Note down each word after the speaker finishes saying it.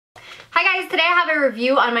Hi guys, today I have a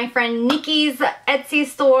review on my friend Nikki's Etsy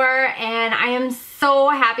store, and I am so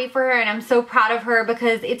happy for her and I'm so proud of her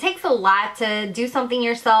because it takes a lot to do something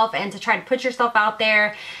yourself and to try to put yourself out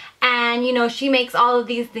there. And you know, she makes all of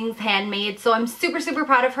these things handmade, so I'm super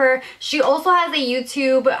proud of her. She also has a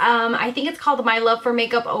YouTube, I think it's called My Love for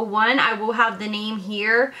Makeup 01. I will have the name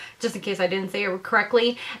here just in case I didn't say it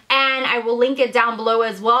correctly, and I will link it down below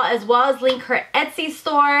as well as link her Etsy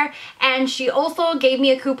store. And she also gave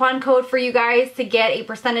me a coupon code for you guys to get a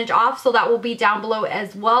percentage off, so that will be down below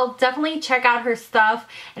as well. Definitely check out her stuff,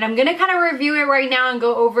 and I'm gonna kind of review it right now and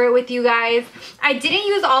go over it with you guys. I didn't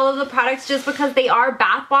use all of the products just because they are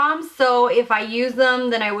bath bombs. So if I use them,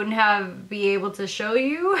 then I wouldn't be able to show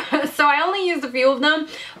you. So I only used a few of them,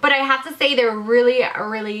 but I have to say they're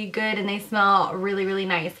really good and they smell really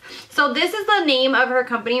nice. So this is the name of her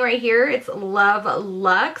company right here. It's Love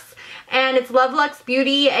Luxe. And it's Love Luxe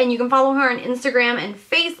Beauty, and you can follow her on Instagram and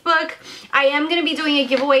Facebook. I am going to be doing a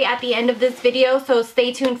giveaway at the end of this video, so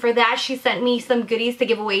stay tuned for that. She sent me some goodies to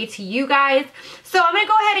give away to you guys. So I'm going to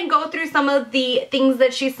go ahead and go through some of the things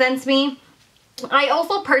that she sent me. I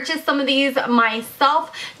also purchased some of these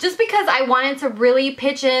myself just because I wanted to really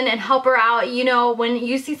pitch in and help her out. You know, when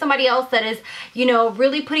you see somebody else that is, you know,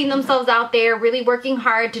 really putting themselves out there, really working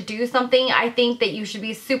hard to do something, I think that you should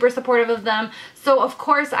be super supportive of them. So of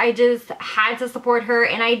course I just had to support her,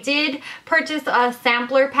 and I did purchase a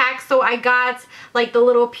sampler pack. So I got like the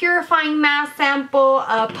little purifying mask sample,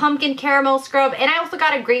 a pumpkin caramel scrub, and I also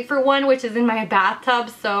got a grapefruit one, which is in my bathtub.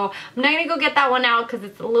 So I'm not gonna go get that one out because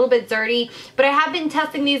it's a little bit dirty, but I have been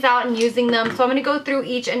testing these out and using them, so I'm gonna go through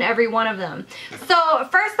each and every one of them. So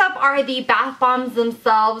first up are the bath bombs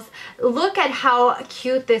themselves. Look at how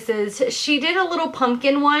cute this is. She did a little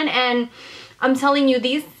pumpkin one, and I'm telling you,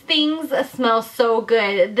 these things smell so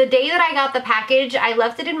good. The day that I got the package, I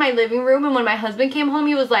left it in my living room, and when my husband came home,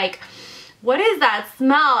 he was like, what is that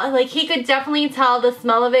smell? Like, he could definitely tell the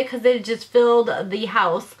smell of it because it just filled the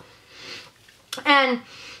house. And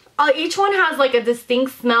each one has like a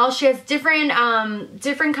distinct smell. She has different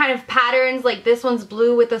kind of patterns. Like this one's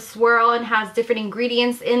blue with a swirl and has different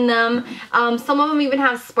ingredients in them. Some of them even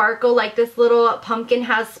have sparkle, like this little pumpkin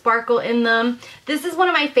has sparkle in them. This is one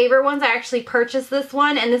of my favorite ones. I actually purchased this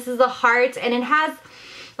one, and this is a heart, and it has,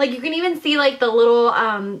 like, you can even see like the little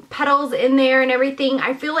petals in there and everything.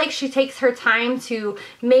 I feel like she takes her time to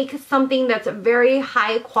make something that's very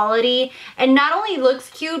high quality and not only looks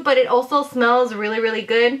cute, but it also smells really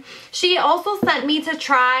good. She also sent me to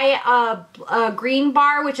try a green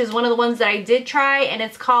bar, which is one of the ones that I did try, and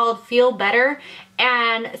it's called Feel Better.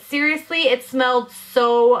 And seriously, it smelled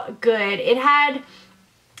so good. It had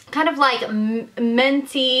kind of like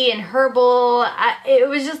minty and herbal. It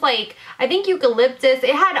was just like, I think eucalyptus.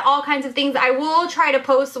 It had all kinds of things. I will try to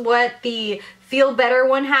post what the Feel Better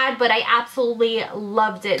one had, but I absolutely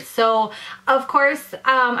loved it. So of course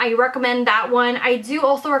I recommend that one. I do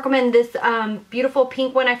also recommend this beautiful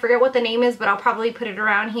pink one. I forget what the name is, but I'll probably put it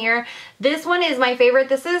around here. This one is my favorite.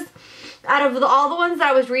 This is, out of all the ones that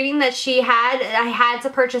I was reading that she had, I had to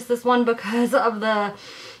purchase this one because of the,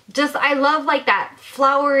 just, I love like that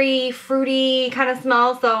flowery, fruity kind of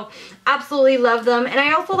smell, so absolutely love them. And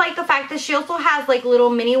I also like the fact that she also has like little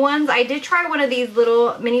mini ones. I did try one of these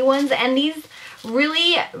little mini ones, and these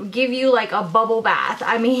really give you like a bubble bath.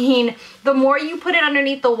 I mean, the more you put it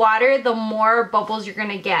underneath the water, the more bubbles you're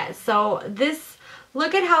gonna get. So this,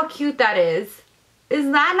 look at how cute that is.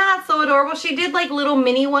 Is that not so adorable? She did like little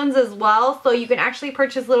mini ones as well, so you can actually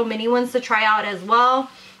purchase little mini ones to try out as well.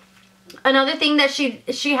 Another thing that she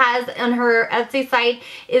has on her Etsy site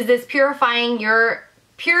is this Purify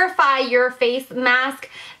Your Face mask.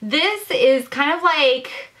 This is kind of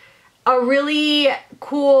like a really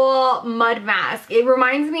cool mud mask. It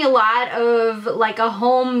reminds me a lot of like a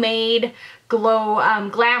homemade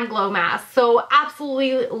glam glow mask. So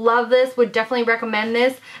absolutely love this, would definitely recommend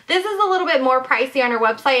this. This is a little bit more pricey on her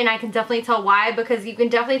website, and I can definitely tell why, because you can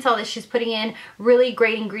definitely tell that she's putting in really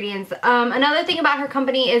great ingredients. Another thing about her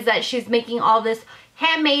company is that she's making all this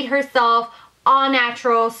handmade herself, all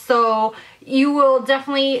natural, so you will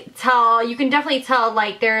definitely tell, you can definitely tell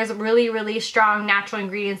like there's really strong natural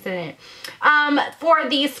ingredients in it. For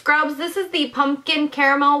the scrubs, this is the pumpkin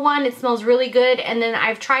caramel one. It smells really good, and then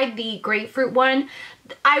I've tried the grapefruit one.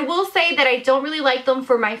 I will say that I don't really like them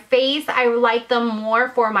for my face. I like them more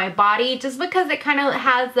for my body, just because it kind of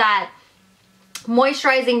has that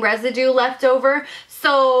moisturizing residue left over.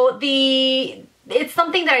 So the it's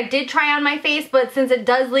something that I did try on my face, but since it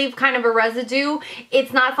does leave kind of a residue,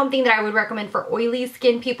 it's not something that I would recommend for oily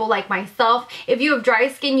skin people like myself. If you have dry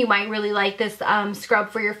skin, you might really like this scrub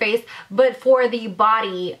for your face, but for the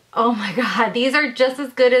body, oh my god, these are just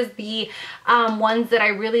as good as the ones that I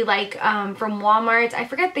really like from Walmart. I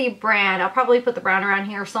forget the brand. I'll probably put the brand around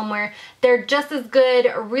here somewhere. They're just as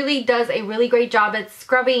good. Really does a really great job at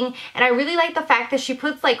scrubbing, and I really like the fact that she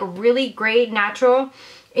puts like really great natural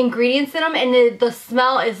ingredients in them, and the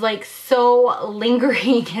smell is like so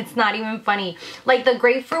lingering. It's not even funny. Like the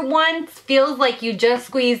grapefruit one feels like you just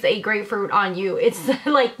squeezed a grapefruit on you. It's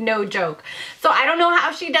like no joke. So I don't know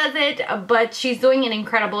how she does it, but she's doing an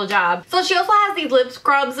incredible job. So she also has these lip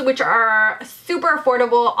scrubs, which are super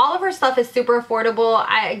affordable. All of her stuff is super affordable.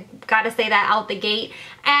 I gotta say that out the gate.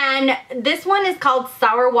 And this one is called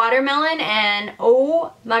Sour Watermelon, and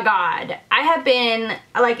oh my god, I have been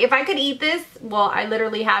like, if I could eat this, well, I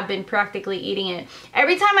literally have been practically eating it.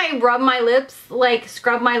 Every time I rub my lips, like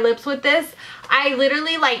scrub my lips with this, I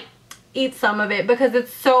literally like eat some of it because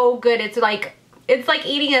it's so good. It's like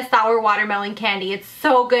eating a sour watermelon candy. It's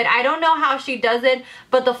so good. I don't know how she does it,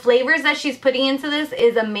 but the flavors that she's putting into this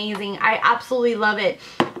is amazing. I absolutely love it.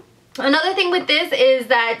 Another thing with this is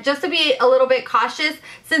that just to be a little bit cautious,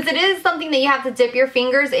 since it is something that you have to dip your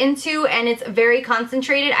fingers into and it's very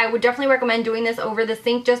concentrated, I would definitely recommend doing this over the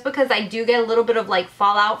sink just because I do get a little bit of like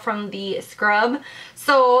fallout from the scrub.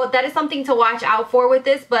 So that is something to watch out for with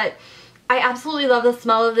this, but I absolutely love the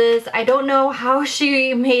smell of this. I don't know how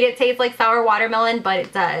she made it taste like sour watermelon, but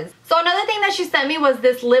it does. So another thing that she sent me was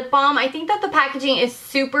this lip balm. I think that the packaging is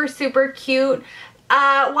super, super cute.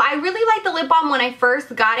 Well, I really liked the lip balm when I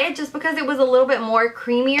first got it just because it was a little bit more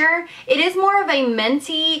creamier. It is more of a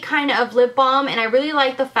minty kind of lip balm, and I really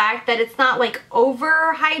like the fact that it's not like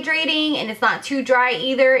over hydrating and it's not too dry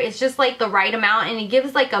either. It's just like the right amount, and it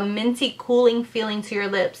gives like a minty cooling feeling to your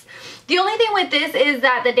lips. The only thing with this is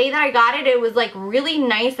that the day that I got it, it was like really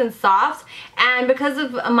nice and soft, and because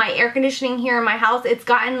of my air conditioning here in my house, it's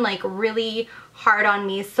gotten like really hard on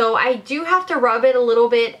me. So I do have to rub it a little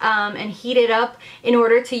bit and heat it up in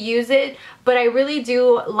order to use it, but I really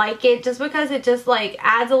do like it just because it just like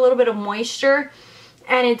adds a little bit of moisture,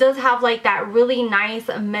 and it does have like that really nice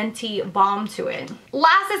minty balm to it.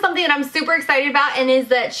 Last is something that I'm super excited about, and is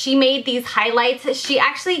that she made these highlights. She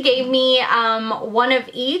actually gave me one of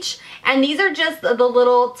each, and these are just the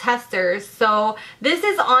little testers. So this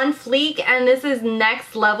is On Fleek and this is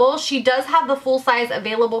Next Level. She does have the full size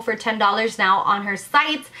available for $10 now on her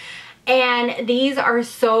site. And these are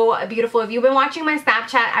so beautiful. If you've been watching my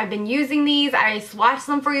Snapchat, I've been using these. I swatched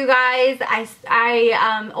them for you guys.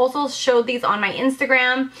 I also showed these on my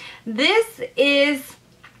Instagram. This is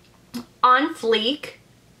On Fleek.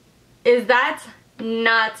 Is that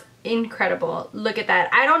not incredible? Look at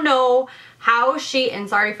that. I don't know how she, and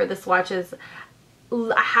sorry for the swatches,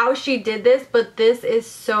 how she did this, but this is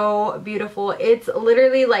so beautiful. It's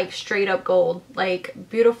literally like straight up gold, like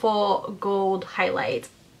beautiful gold highlight.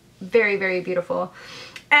 Very, very beautiful.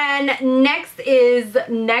 And next is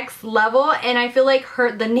Next Level, and I feel like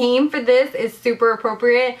the name for this is super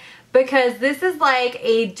appropriate because this is like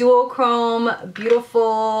a dual chrome,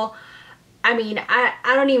 beautiful, I mean,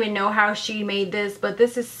 I don't even know how she made this, but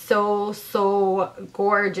this is so, so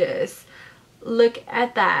gorgeous. Look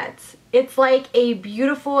at that. It's like a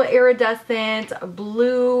beautiful iridescent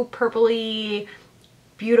blue, purpley,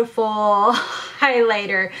 beautiful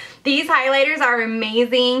highlighter. These highlighters are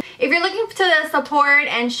amazing. If you're looking to support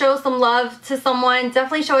and show some love to someone,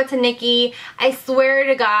 definitely show it to Nikki. I swear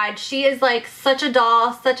to God, she is like such a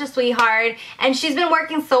doll, such a sweetheart, and she's been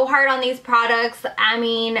working so hard on these products. I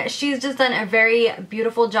mean, she's just done a very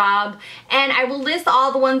beautiful job, and I will list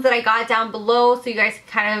all the ones that I got down below so you guys can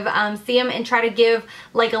kind of see them and try to give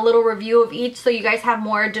like a little review of each so you guys have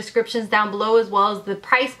more descriptions down below as well as the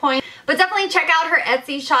price point. But definitely check out her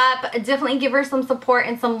Etsy shop. Definitely give her some support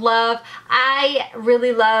and some love. I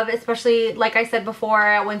really love, especially like I said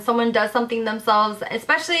before, when someone does something themselves,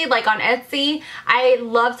 especially like on Etsy. I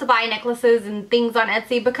love to buy necklaces and things on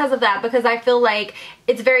Etsy because of that, because I feel like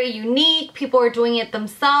it's very unique. People are doing it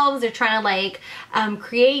themselves. They're trying to like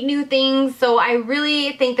create new things. So I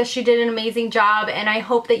really think that she did an amazing job, and I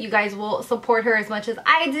hope that you guys will support her as much as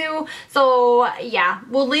I do. So yeah,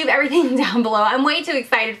 we'll leave everything down below. I'm way too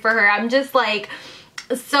excited for her. I'm just like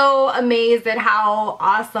so amazed at how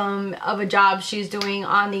awesome of a job she's doing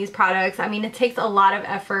on these products. I mean, it takes a lot of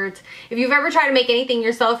effort. If you've ever tried to make anything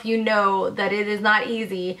yourself, you know that it is not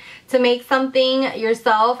easy to make something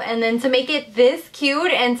yourself, and then to make it this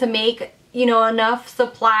cute and to make, you know, enough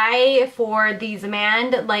supply for the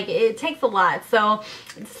demand. Like, it takes a lot. So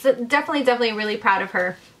definitely really proud of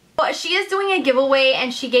her. She is doing a giveaway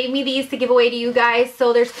and she gave me these to give away to you guys.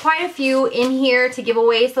 So there's quite a few in here to give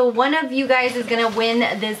away. So one of you guys is gonna win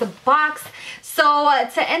this box. So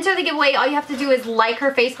to enter the giveaway, all you have to do is like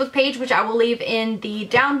her Facebook page, which I will leave in the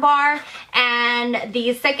down bar. And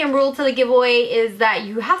the second rule to the giveaway is that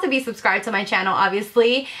you have to be subscribed to my channel,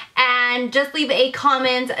 obviously. And just leave a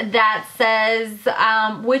comment that says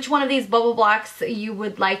which one of these bubble blocks you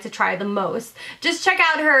would like to try the most. Just check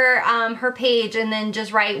out her page and then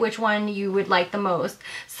just write which one you would like the most.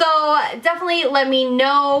 So definitely let me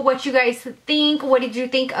know what you guys think. What did you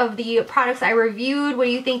think of the products I reviewed? What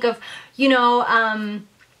do you think of, you know,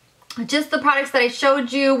 just the products that I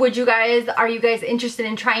showed you? Are you guys interested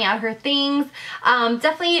in trying out her things?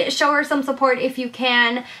 Definitely show her some support if you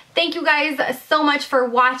can. Thank you guys so much for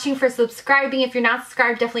watching, for subscribing. If you're not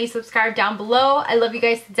subscribed, definitely subscribe down below. I love you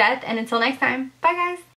guys to death, and until next time, bye guys.